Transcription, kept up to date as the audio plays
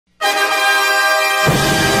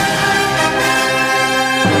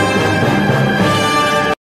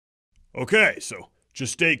Okay, so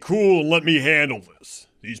just stay cool and let me handle this.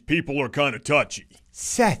 These people are kind of touchy.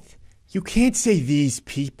 Seth, you can't say these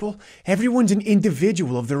people. Everyone's an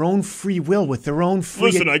individual of their own free will with their own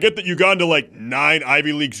free... Listen, I get that you got into like 9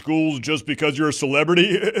 Ivy League schools just because you're a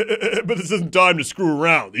celebrity, but this isn't time to screw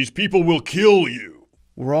around. These people will kill you.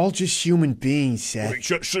 We're all just human beings, Seth. Wait,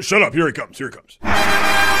 shut up. Here he comes. Here he comes.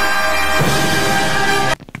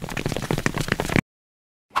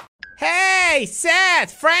 Hey,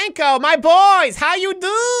 Seth, Franco, my boys, how you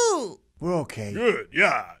do? We're okay. Good.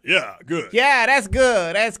 Yeah, good. Yeah, that's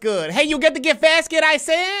good, that's good. Hey, you get the gift basket I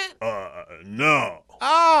sent? No.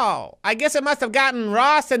 Oh, I guess it must have gotten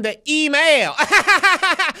Ross in the email.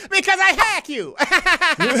 Because I hack you.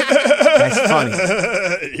 That's funny.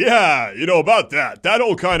 Yeah, you know about that. That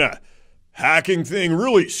whole kind of hacking thing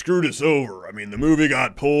really screwed us over. I mean, the movie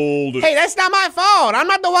got pulled. Hey, that's not my fault. I'm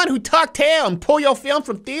not the one who tucked tail and pulled your film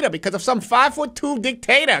from theater because of some 5'2"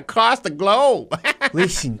 dictator across the globe.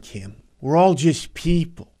 Listen, Kim, we're all just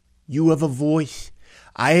people. You have a voice,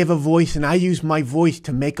 I have a voice, and I use my voice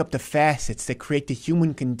to make up the facets that create the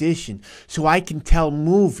human condition so I can tell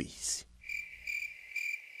movies.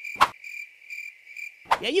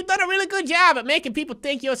 Yeah, you've done a really good job at making people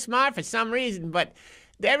think you're smart for some reason, but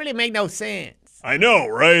that really make no sense. I know,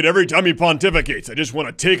 right? Every time he pontificates, I just want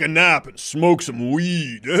to take a nap and smoke some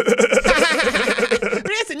weed.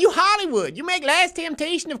 Listen, you Hollywood. You make Last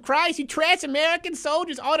Temptation of Christ. You trash American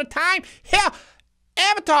soldiers all the time. Hell,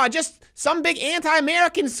 Avatar, just some big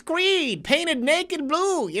anti-American screed, painted naked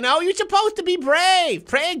blue. You know, you're supposed to be brave.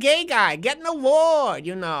 Pray a gay guy, get an award,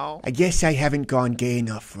 you know. I guess I haven't gone gay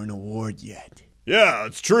enough for an award yet. Yeah,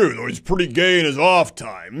 it's true, though he's pretty gay in his off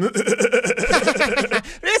time. Listen,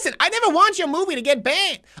 I never want your movie to get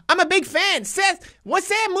banned. I'm a big fan. Seth, what's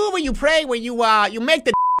that movie you play where you make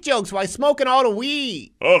the jokes while smoking all the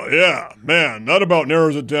weed? Oh, yeah. Man, that about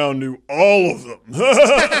narrows it down to all of them.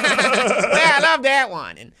 Yeah, I love that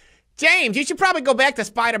one. And James, you should probably go back to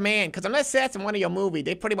Spider-Man, because unless Seth's in one of your movies,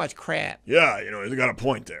 they pretty much crap. Yeah, you know, he's got a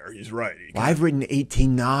point there. He's right. Well, I've written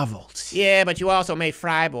 18 novels. Yeah, but you also made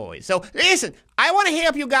Fry Boys. So, listen, I want to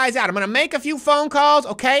help you guys out. I'm going to make a few phone calls,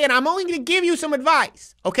 okay? And I'm only going to give you some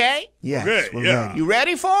advice, okay? Yes, okay, we're yeah. ready. You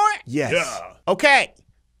ready for it? Yes. Yeah. Okay.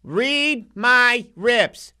 Read my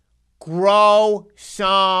rips. Grow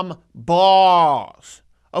some balls.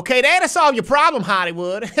 Okay, that'll solve your problem,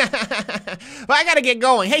 Hollywood. But I gotta get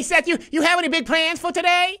going. Hey, Seth, you have any big plans for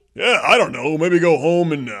today? Yeah, I don't know. Maybe go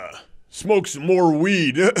home and smoke some more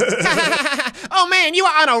weed. Oh, man, you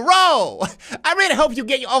are on a roll. I really hope you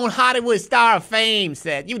get your own Hollywood star of fame,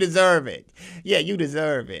 Seth. You deserve it. Yeah, you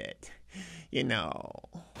deserve it. You know.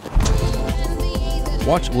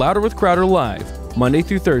 Watch Louder with Crowder live, Monday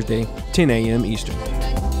through Thursday, 10 a.m. Eastern.